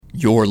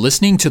You're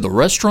listening to the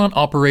Restaurant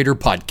Operator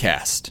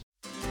Podcast.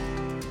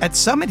 At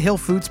Summit Hill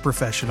Foods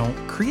Professional,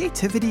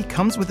 creativity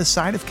comes with a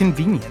side of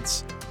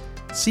convenience.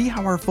 See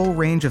how our full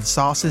range of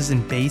sauces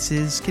and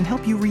bases can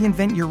help you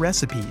reinvent your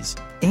recipes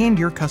and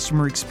your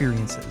customer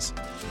experiences.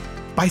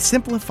 By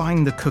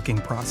simplifying the cooking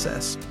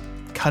process,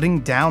 cutting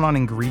down on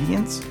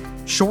ingredients,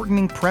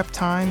 shortening prep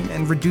time,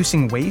 and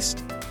reducing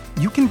waste,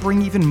 you can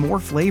bring even more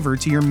flavor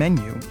to your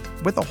menu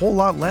with a whole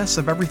lot less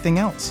of everything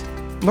else.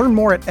 Learn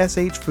more at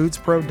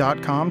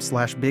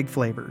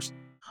shfoodspro.com/bigflavors.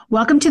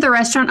 Welcome to the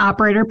Restaurant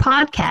Operator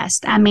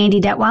Podcast. I'm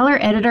Mandy Detwiler,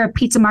 editor of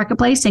Pizza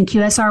Marketplace and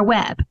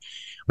QSRweb.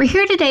 We're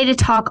here today to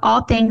talk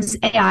all things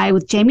AI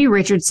with Jamie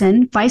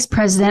Richardson, Vice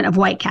President of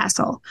White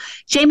Castle.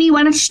 Jamie,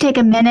 why don't you take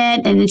a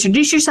minute and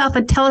introduce yourself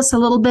and tell us a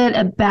little bit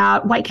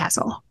about White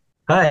Castle?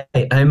 Hi,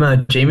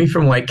 I'm Jamie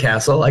from White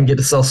Castle. I get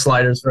to sell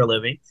sliders for a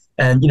living.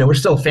 And, we're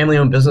still a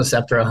family-owned business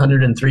after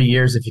 103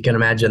 years, if you can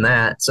imagine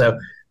that. So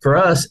for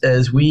us,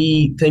 as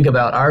we think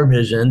about our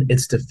vision,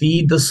 it's to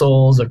feed the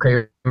souls of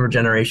craver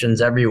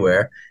generations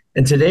everywhere.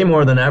 And today,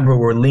 more than ever,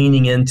 we're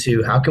leaning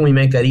into how can we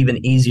make that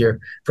even easier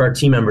for our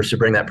team members to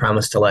bring that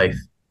promise to life.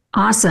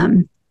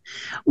 Awesome.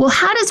 Well,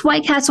 how does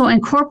White Castle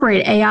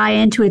incorporate AI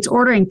into its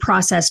ordering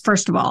process,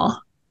 first of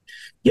all?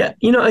 Yeah,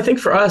 I think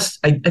for us,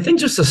 I think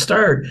just to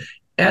start,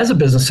 as a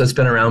business that's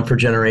been around for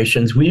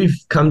generations, we've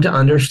come to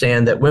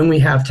understand that when we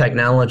have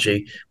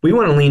technology, we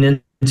want to lean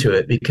into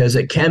it because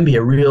it can be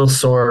a real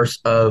source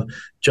of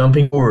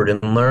jumping forward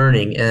and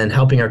learning and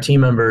helping our team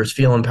members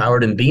feel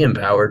empowered and be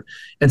empowered.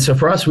 And so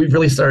for us, we've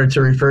really started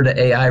to refer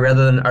to AI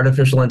rather than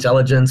artificial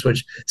intelligence,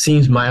 which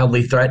seems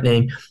mildly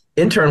threatening.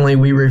 Internally,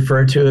 we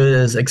refer to it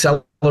as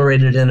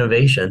accelerated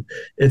innovation.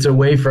 It's a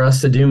way for us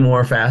to do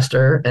more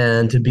faster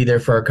and to be there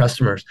for our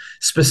customers.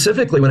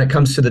 Specifically, when it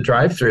comes to the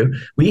drive-thru,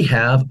 we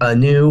have a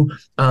new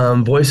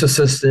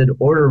voice-assisted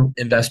order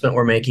investment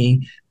we're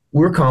making.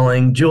 We're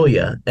calling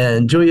Julia.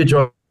 And Julia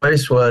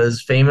Joyce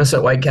was famous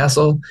at White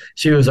Castle.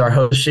 She was our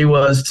host. She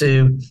was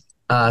to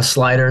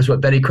sliders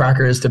what Betty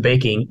Crocker is to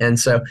baking. And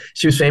so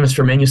she was famous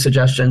for menu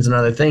suggestions and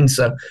other things.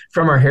 So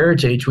from our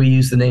heritage, we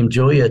use the name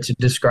Julia to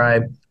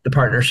describe the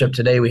partnership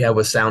today we have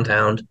with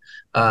SoundHound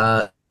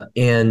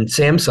and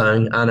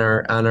Samsung on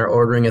our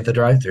ordering at the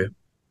drive-thru.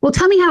 Well,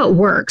 tell me how it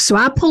works. So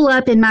I pull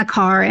up in my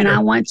car and I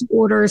want to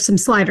order some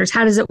sliders.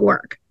 How does it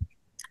work?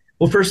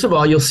 Well, first of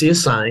all, you'll see a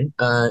sign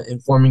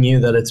informing you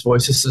that it's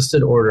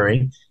voice-assisted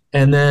ordering.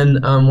 And then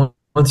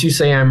once you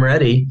say, I'm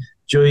ready,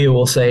 Julia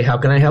will say, how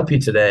can I help you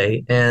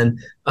today? And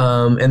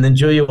then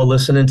Julia will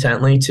listen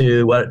intently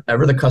to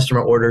whatever the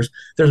customer orders.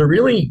 There's a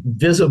really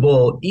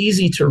visible,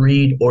 easy to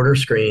read order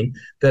screen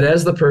that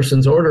as the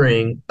person's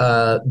ordering,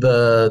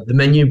 the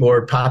menu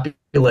board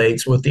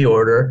populates with the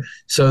order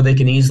so they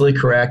can easily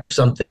correct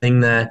something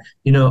that,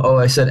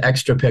 I said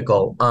extra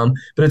pickle. But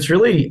it's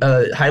really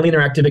a highly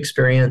interactive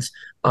experience.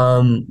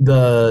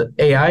 The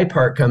AI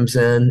part comes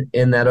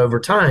in that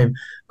over time,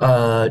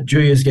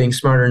 Julia's getting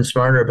smarter and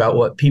smarter about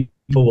what people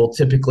will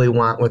typically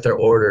want with their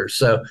orders.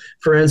 So,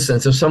 for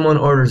instance, if someone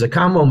orders a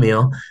combo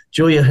meal,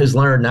 Julia has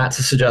learned not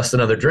to suggest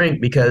another drink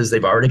because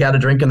they've already got a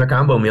drink in their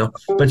combo meal.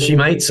 But she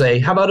might say,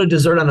 how about a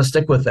dessert on a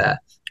stick with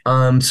that?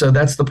 So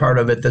that's the part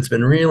of it that's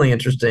been really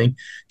interesting.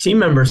 Team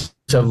members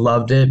have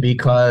loved it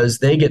because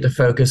they get to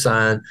focus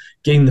on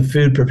getting the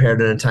food prepared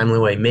in a timely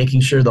way,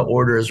 making sure the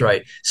order is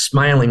right,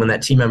 smiling when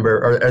that team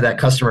member or that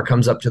customer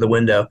comes up to the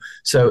window.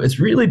 So it's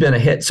really been a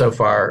hit so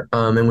far,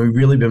 and we've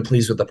really been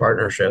pleased with the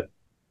partnership.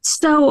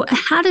 So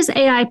how does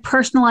AI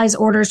personalize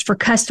orders for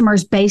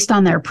customers based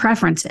on their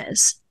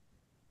preferences?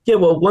 Yeah,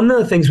 well, one of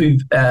the things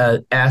we've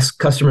asked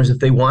customers if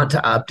they want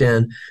to opt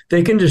in,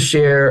 they can just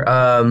share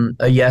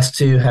a yes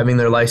to having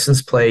their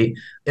license plate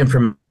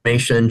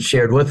information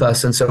shared with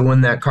us. And so when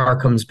that car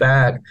comes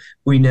back,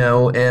 we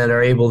know and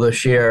are able to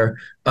share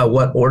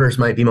what orders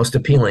might be most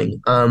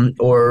appealing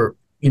or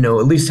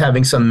at least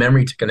having some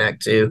memory to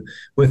connect to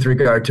with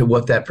regard to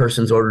what that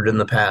person's ordered in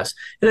the past.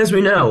 And as we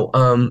know,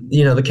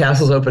 the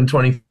castle's open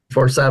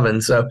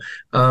 24/7, so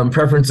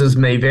preferences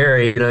may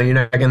vary. You're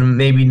not going to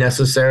maybe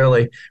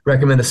necessarily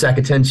recommend a sack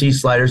of 10 cheese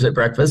sliders at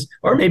breakfast,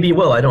 or maybe you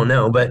will, I don't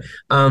know. But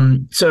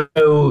so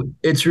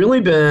it's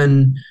really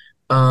been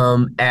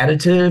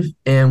additive,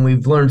 and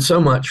we've learned so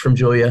much from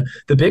Julia.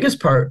 The biggest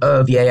part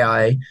of the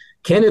AI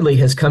candidly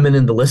has come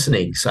in the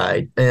listening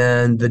side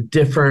and the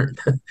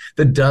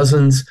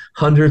dozens,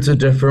 hundreds of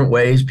different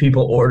ways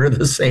people order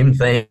the same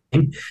thing.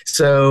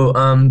 So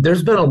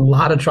there's been a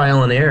lot of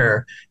trial and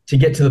error to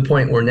get to the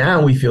point where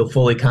now we feel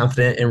fully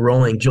confident in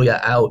rolling Julia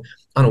out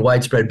on a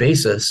widespread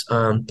basis.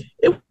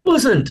 It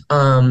wasn't,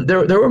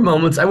 there were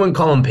moments, I wouldn't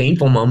call them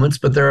painful moments,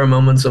 but there are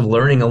moments of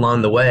learning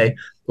along the way.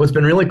 What's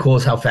been really cool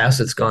is how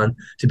fast it's gone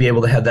to be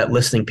able to have that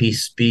listening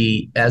piece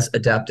be as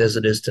adept as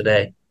it is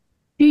today.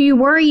 Do you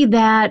worry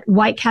that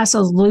White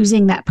Castle is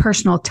losing that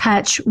personal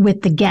touch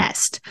with the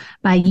guest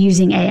by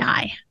using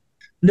AI?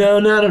 No,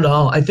 not at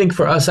all. I think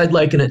for us, I'd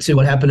liken it to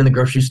what happened in the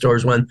grocery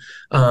stores when,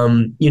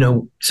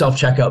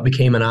 self-checkout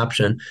became an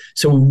option.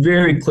 So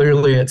very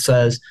clearly it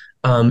says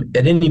at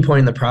any point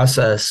in the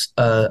process,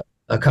 a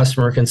a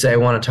customer can say, I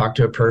want to talk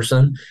to a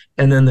person,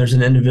 and then there's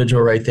an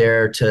individual right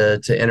there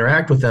to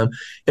interact with them.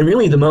 And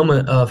really the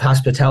moment of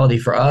hospitality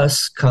for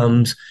us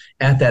comes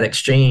at that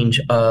exchange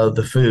of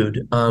the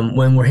food.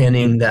 When we're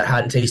handing that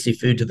hot and tasty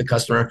food to the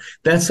customer,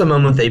 that's the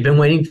moment they've been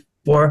waiting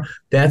for.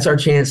 That's our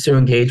chance to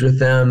engage with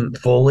them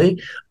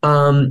fully.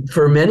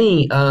 For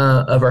many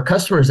of our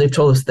customers, they've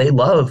told us they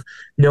love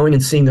knowing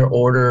and seeing their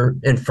order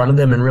in front of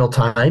them in real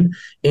time.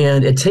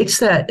 And it takes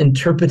that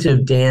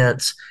interpretive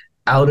dance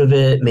out of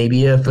it.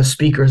 Maybe if a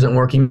speaker isn't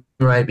working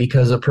right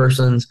because a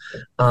person's,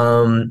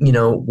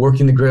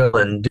 working the grill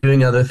and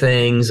doing other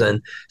things.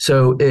 And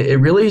so it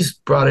really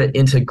brought it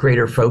into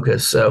greater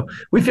focus. So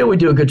we feel we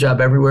do a good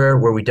job everywhere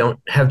where we don't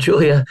have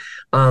Julia,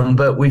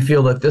 but we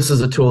feel that this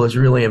is a tool that's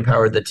really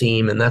empowered the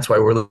team, and that's why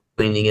we're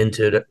leaning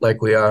into it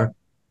like we are.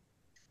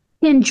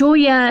 Can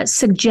Julia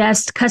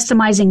suggest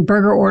customizing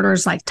burger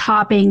orders like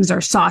toppings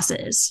or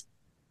sauces?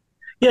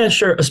 Yeah,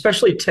 sure.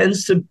 Especially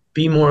tends to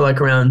be more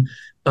like around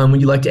when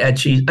you like to add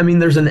cheese. I mean,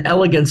 there's an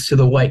elegance to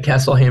the White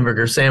Castle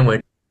hamburger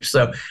sandwich.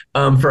 So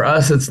for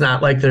us, it's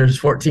not like there's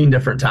 14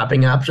 different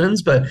topping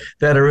options, but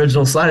that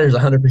original slider is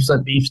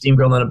 100% beef, steam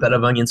grilled on a bed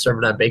of onions,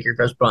 served on a baker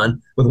crust bun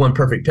with one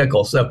perfect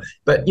pickle. So,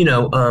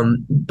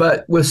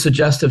 but with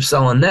suggestive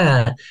selling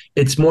that,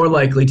 it's more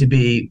likely to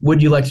be,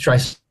 would you like to try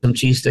some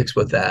cheese sticks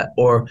with that?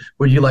 Or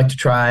would you like to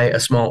try a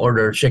small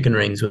order of chicken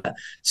rings with that?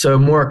 So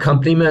more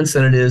accompaniments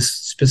than it is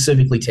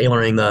specifically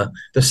tailoring the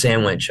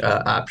sandwich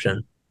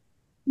option.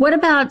 What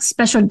about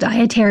special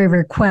dietary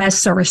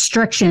requests or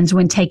restrictions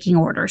when taking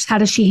orders? How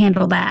does she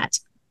handle that?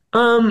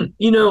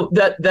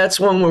 That's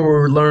one where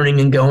we're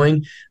learning and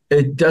going.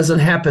 It doesn't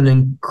happen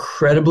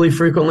incredibly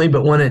frequently,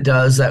 but when it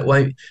does, that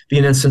might be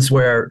an instance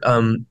where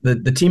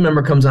the team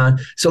member comes on.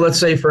 So let's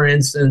say, for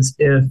instance,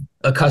 if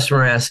a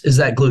customer asks, is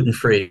that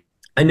gluten-free?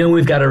 I know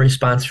we've got a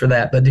response for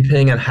that, but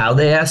depending on how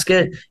they ask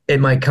it, it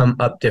might come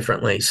up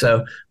differently.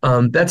 So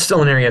that's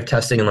still an area of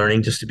testing and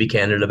learning, just to be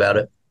candid about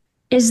it.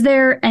 Is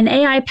there an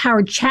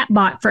AI-powered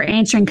chatbot for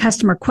answering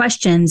customer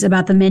questions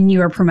about the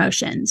menu or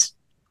promotions?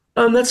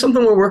 That's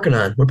something we're working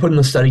on. We're putting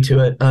a study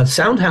to it.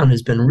 SoundHound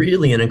has been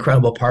really an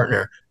incredible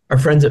partner. Our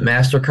friends at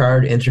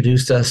MasterCard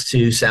introduced us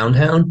to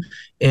SoundHound,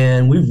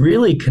 and we've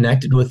really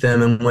connected with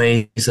them in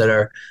ways that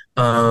are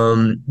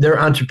they're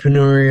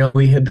entrepreneurial.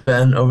 We have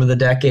been over the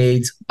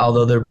decades,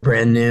 although they're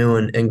brand new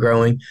and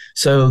growing.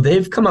 So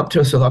they've come up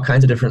to us with all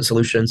kinds of different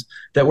solutions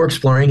that we're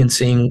exploring and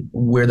seeing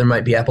where there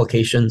might be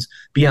applications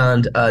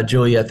beyond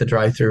Julia at the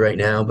drive-thru right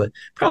now. But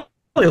probably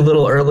a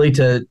little early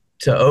to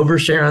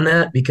overshare on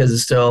that because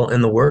it's still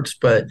in the works.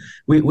 But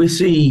we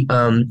see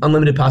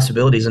unlimited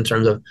possibilities in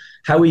terms of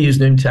how we use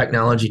new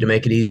technology to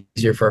make it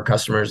easier for our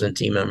customers and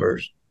team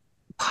members.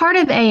 Part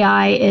of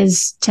AI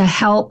is to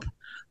help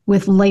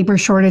with labor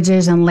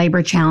shortages and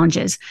labor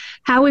challenges.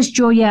 How is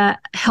Julia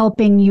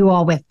helping you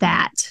all with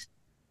that?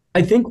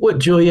 I think what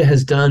Julia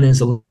has done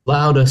is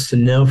allowed us to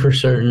know for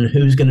certain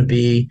who's going to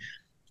be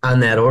on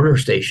that order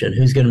station,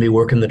 who's going to be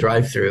working the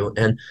drive-through.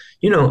 And,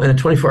 in a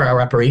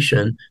 24-hour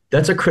operation,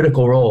 that's a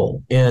critical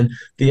role. And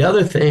the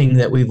other thing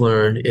that we've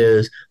learned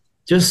is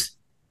just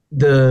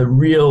the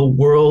real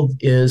world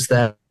is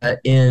that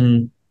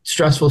in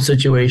stressful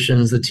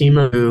situations, the team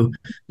who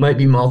might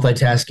be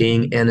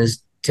multitasking and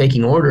is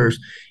taking orders,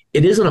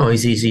 it isn't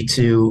always easy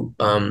to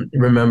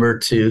remember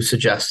to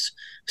suggest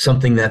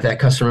something that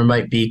customer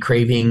might be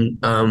craving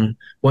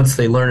once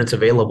they learn it's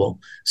available.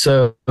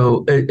 So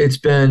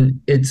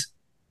it's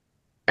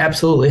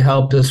absolutely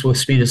helped us with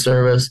speed of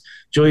service.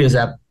 Julia's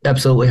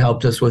absolutely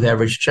helped us with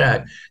average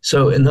check.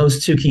 So in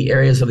those two key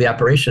areas of the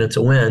operation, it's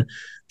a win.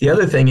 The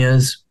other thing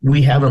is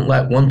we haven't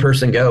let one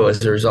person go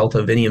as a result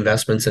of any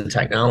investments in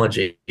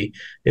technology.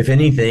 If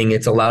anything,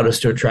 it's allowed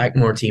us to attract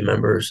more team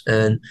members.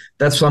 And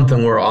that's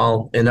something we're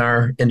all in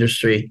our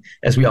industry,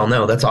 as we all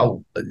know, that's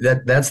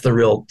the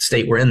real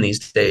state we're in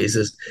these days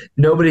is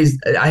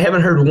I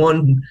haven't heard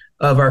one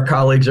of our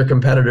colleagues or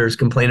competitors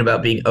complain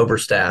about being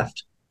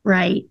overstaffed.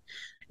 Right.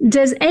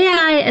 Does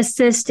AI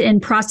assist in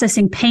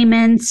processing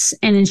payments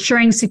and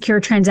ensuring secure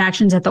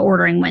transactions at the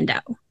ordering window?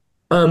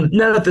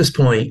 Not at this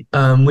point.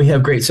 We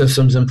have great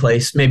systems in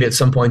place. Maybe at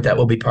some point that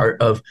will be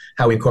part of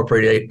how we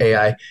incorporate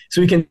AI.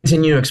 So we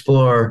continue to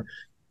explore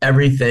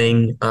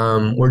everything.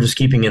 We're just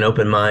keeping an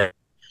open mind.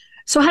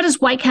 So how does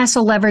White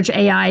Castle leverage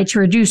AI to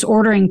reduce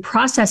ordering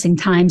processing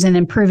times and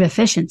improve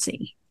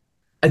efficiency?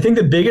 I think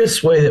the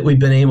biggest way that we've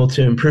been able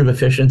to improve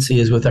efficiency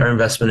is with our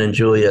investment in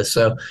Julia.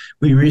 So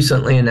we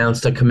recently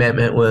announced a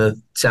commitment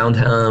with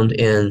SoundHound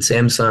and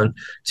Samsung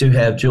to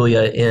have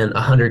Julia in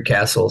 100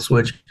 castles,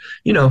 which,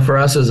 for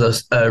us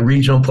as a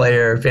regional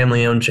player,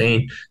 family-owned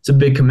chain, it's a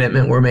big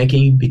commitment we're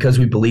making because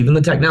we believe in the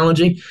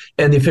technology.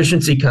 And the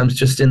efficiency comes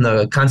just in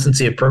the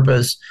constancy of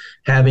purpose,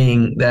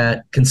 having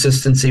that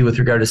consistency with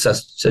regard to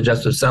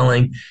suggestive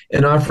selling,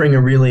 and offering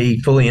a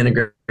really fully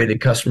integrated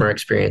customer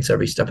experience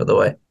every step of the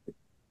way.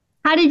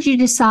 How did you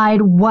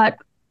decide what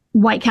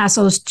White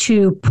Castles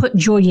to put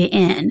Julia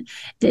in?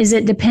 Is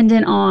it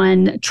dependent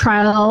on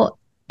trial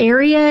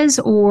areas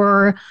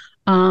or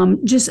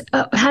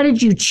how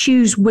did you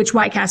choose which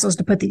White Castles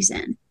to put these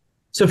in?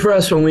 So for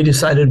us, when we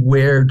decided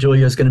where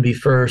Julia is going to be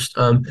first,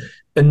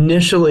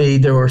 initially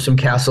there were some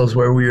castles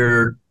where we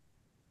were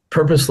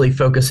purposely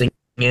focusing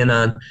in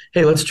on,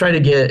 hey, let's try to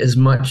get as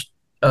much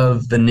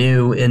of the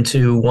new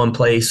into one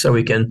place so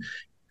we can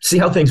see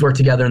how things work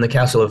together in the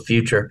castle of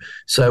future.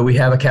 So we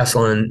have a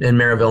castle in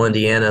Maryville,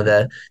 Indiana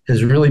that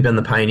has really been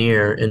the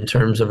pioneer in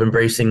terms of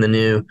embracing the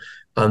new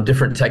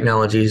different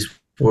technologies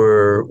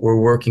we're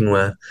working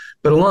with.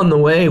 But along the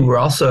way, we're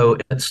also in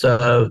the midst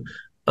of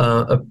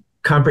a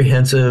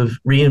comprehensive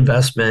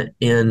reinvestment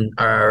in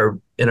our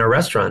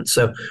restaurants.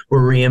 So we're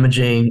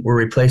reimaging, we're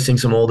replacing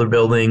some older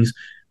buildings.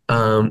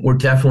 We're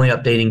definitely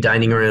updating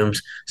dining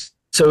rooms.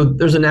 So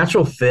there's a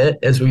natural fit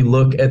as we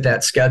look at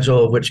that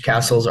schedule of which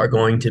castles are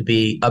going to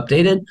be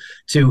updated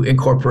to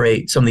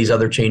incorporate some of these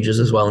other changes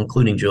as well,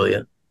 including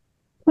Julia.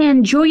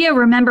 Can Julia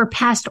remember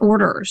past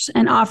orders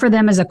and offer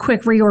them as a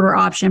quick reorder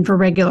option for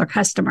regular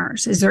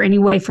customers? Is there any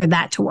way for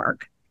that to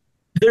work?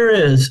 There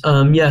is.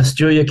 Yes,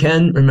 Julia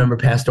can remember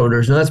past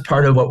orders. And that's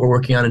part of what we're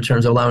working on in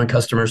terms of allowing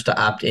customers to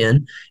opt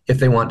in if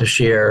they want to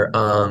share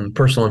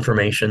personal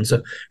information.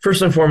 So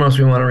first and foremost,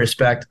 we want to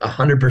respect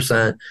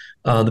 100%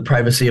 the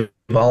privacy of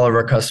all of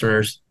our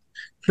customers.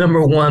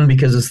 Number one,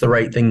 because it's the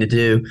right thing to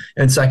do.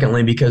 And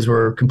secondly, because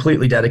we're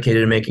completely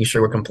dedicated to making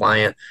sure we're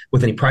compliant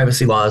with any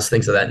privacy laws,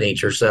 things of that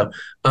nature. So,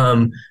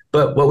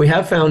 but what we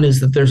have found is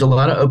that there's a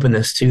lot of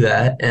openness to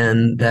that,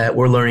 and that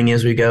we're learning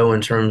as we go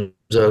in terms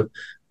of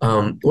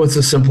what's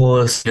the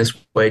simplest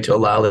way to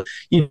allow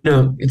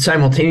that.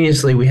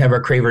 Simultaneously, we have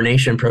our Craver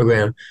Nation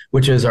program,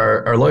 which is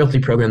our loyalty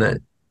program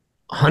that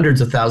hundreds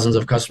of thousands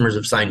of customers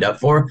have signed up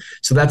for.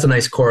 So that's a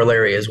nice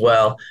corollary as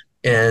well.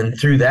 And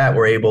through that,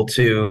 we're able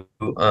to,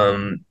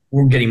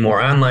 we're getting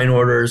more online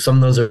orders. Some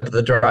of those are at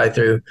the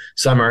drive-through,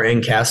 some are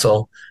in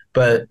castle.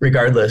 But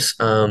regardless,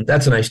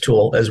 that's a nice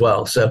tool as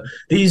well. So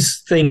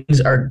these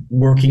things are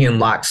working in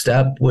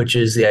lockstep, which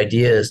is the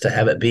idea is to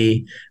have it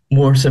be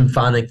more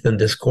symphonic than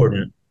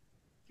discordant.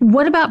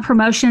 What about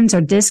promotions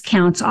or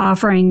discounts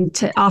offered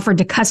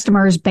to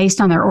customers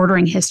based on their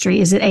ordering history?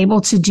 Is it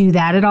able to do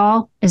that at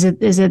all? Is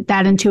it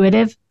that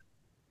intuitive?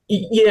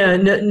 Yeah,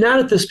 not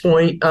at this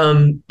point.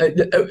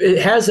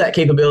 It has that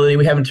capability.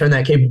 We haven't turned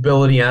that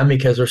capability on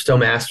because we're still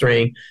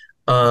mastering.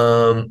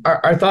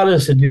 Our thought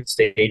is to do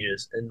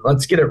stages, and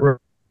let's get it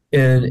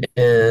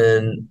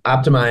and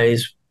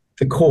optimize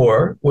the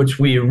core, which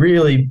we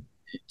really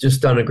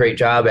just done a great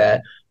job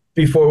at,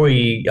 before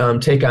we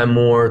take on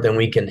more than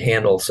we can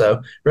handle.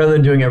 So rather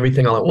than doing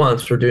everything all at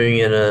once, we're doing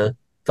it in a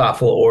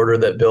thoughtful order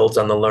that builds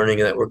on the learning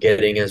that we're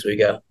getting as we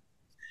go.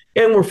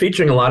 And we're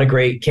featuring a lot of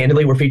great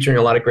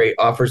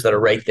offers that are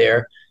right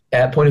there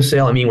at point of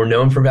sale. I mean, we're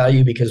known for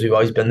value because we've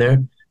always been there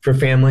for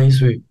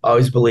families. We've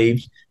always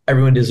believed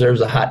everyone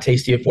deserves a hot,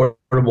 tasty,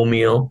 affordable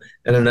meal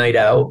and a night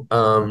out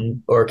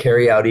or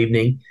carry out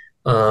evening.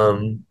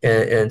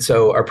 And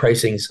so our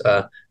pricing's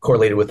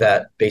correlated with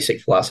that basic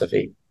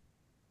philosophy.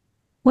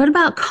 What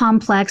about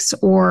complex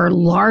or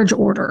large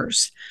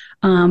orders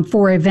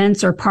for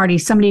events or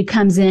parties? Somebody who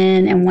comes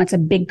in and wants a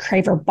big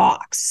Craver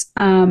box.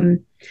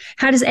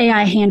 How does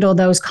AI handle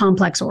those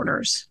complex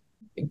orders?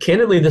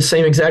 Candidly, the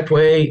same exact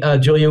way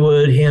Julia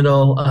would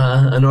handle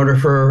an order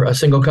for a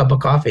single cup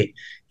of coffee.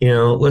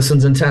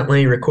 Listens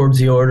intently, records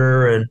the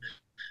order,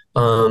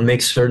 and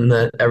makes certain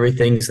that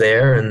everything's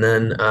there. And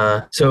then,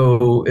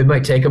 so it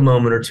might take a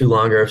moment or two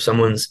longer if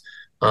someone's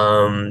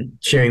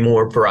sharing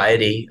more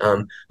variety.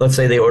 Let's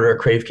say they order a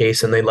crave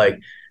case and they like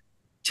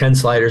 10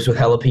 sliders with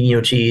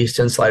jalapeno cheese,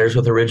 10 sliders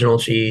with original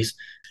cheese.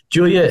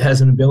 Julia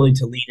has an ability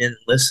to lean in and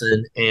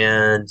listen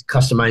and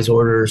customize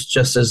orders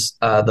just as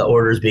the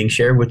order is being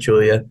shared with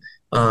Julia.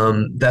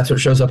 That's what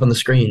shows up on the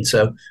screen.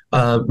 So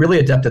really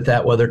adept at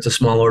that, whether it's a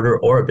small order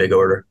or a big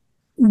order.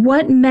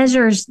 What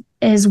measures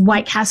is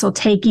White Castle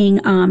taking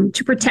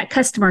to protect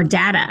customer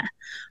data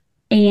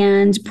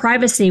and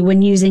privacy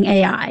when using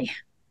AI?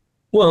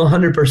 Well,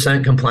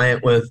 100%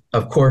 compliant with,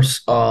 of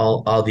course,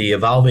 all the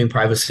evolving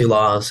privacy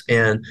laws,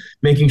 and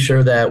making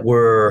sure that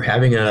we're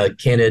having a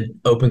candid,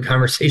 open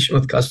conversation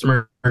with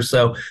customers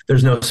so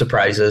there's no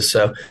surprises.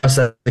 So that's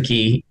the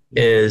key,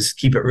 is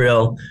keep it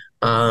real.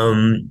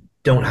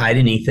 Don't hide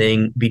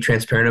anything. Be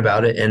transparent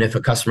about it. And if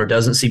a customer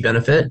doesn't see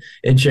benefit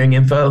in sharing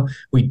info,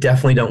 we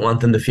definitely don't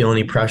want them to feel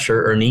any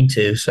pressure or need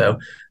to.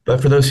 But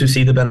for those who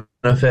see the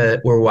benefit,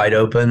 we're wide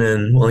open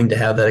and willing to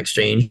have that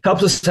exchange.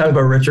 Helps us have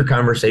a richer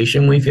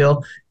conversation, we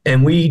feel.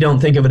 And we don't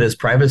think of it as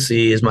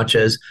privacy as much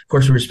as, of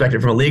course, we respect it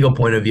from a legal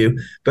point of view.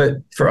 But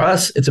for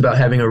us, it's about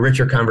having a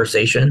richer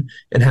conversation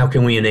and how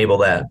can we enable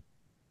that?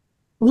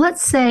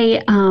 Let's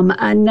say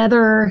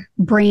another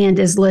brand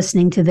is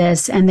listening to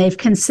this and they've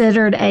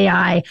considered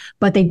AI,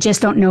 but they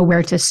just don't know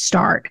where to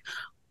start.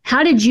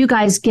 How did you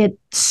guys get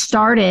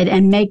started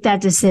and make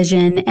that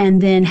decision?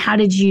 And then how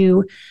did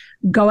you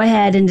go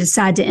ahead and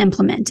decide to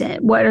implement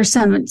it? What are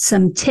some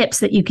tips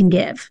that you can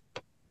give?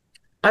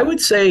 I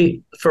would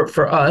say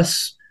for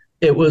us,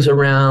 it was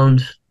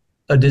around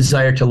a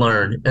desire to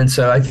learn. And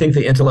so I think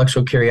the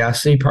intellectual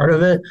curiosity part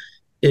of it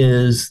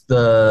is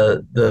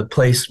the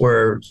place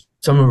where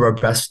some of our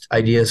best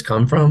ideas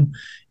come from.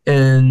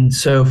 And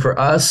so for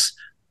us,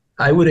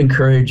 I would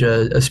encourage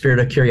a spirit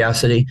of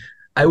curiosity.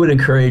 I would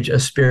encourage a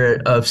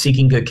spirit of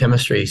seeking good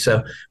chemistry.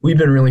 So we've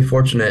been really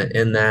fortunate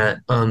in that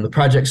the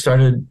project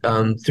started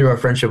through our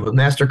friendship with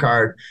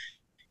MasterCard.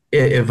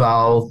 It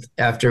evolved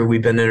after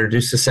we've been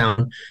introduced to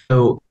sound.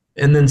 So,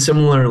 and then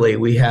similarly,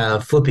 we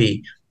have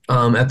Flippy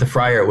at the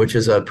Fryer, which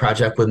is a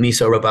project with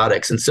Miso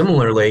Robotics. And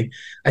similarly,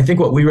 I think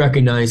what we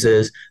recognize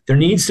is there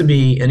needs to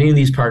be any of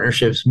these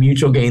partnerships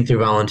mutual gain through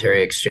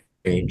voluntary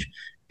exchange.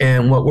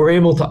 And what we're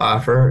able to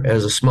offer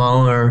as a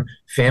smaller,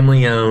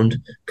 family-owned,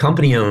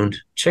 company-owned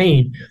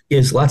chain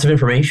is lots of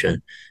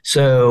information,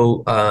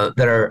 so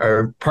that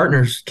our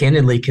partners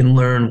candidly can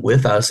learn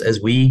with us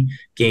as we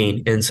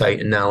gain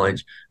insight and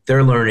knowledge.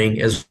 They're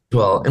learning as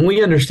well. And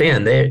we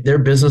understand their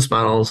business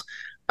models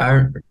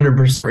aren't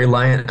 100%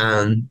 reliant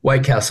on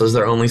White Castle as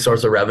their only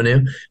source of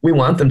revenue. We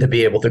want them to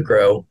be able to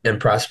grow and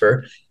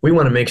prosper. We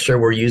want to make sure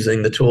we're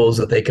using the tools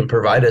that they can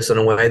provide us in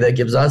a way that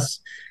gives us,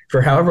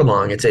 for however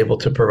long it's able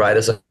to provide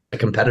us, a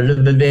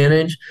competitive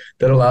advantage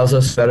that allows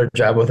us a better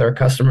job with our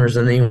customers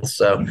and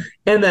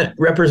that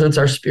represents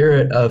our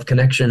spirit of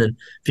connection and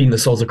feeding the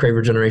souls of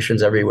craver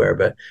generations everywhere.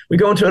 But we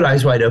go into it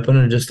eyes wide open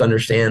and just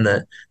understand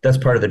that that's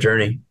part of the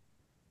journey.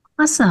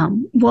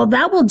 Awesome. Well,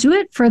 that will do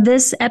it for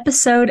this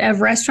episode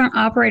of Restaurant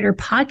Operator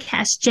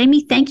Podcast.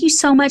 Jamie, thank you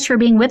so much for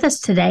being with us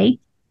today.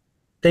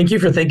 Thank you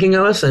for thinking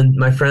of us, and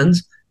my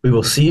friends, we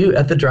will see you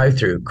at the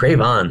drive-thru.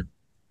 Crave on.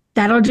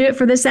 That'll do it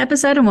for this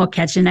episode, and we'll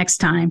catch you next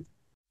time.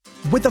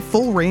 With a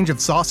full range of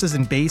sauces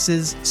and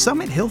bases,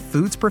 Summit Hill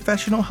Foods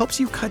Professional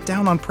helps you cut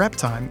down on prep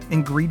time,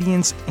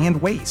 ingredients,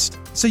 and waste,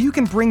 so you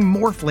can bring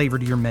more flavor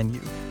to your menu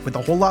with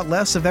a whole lot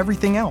less of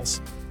everything else.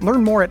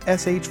 Learn more at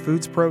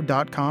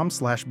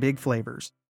shfoodspro.com/bigflavors.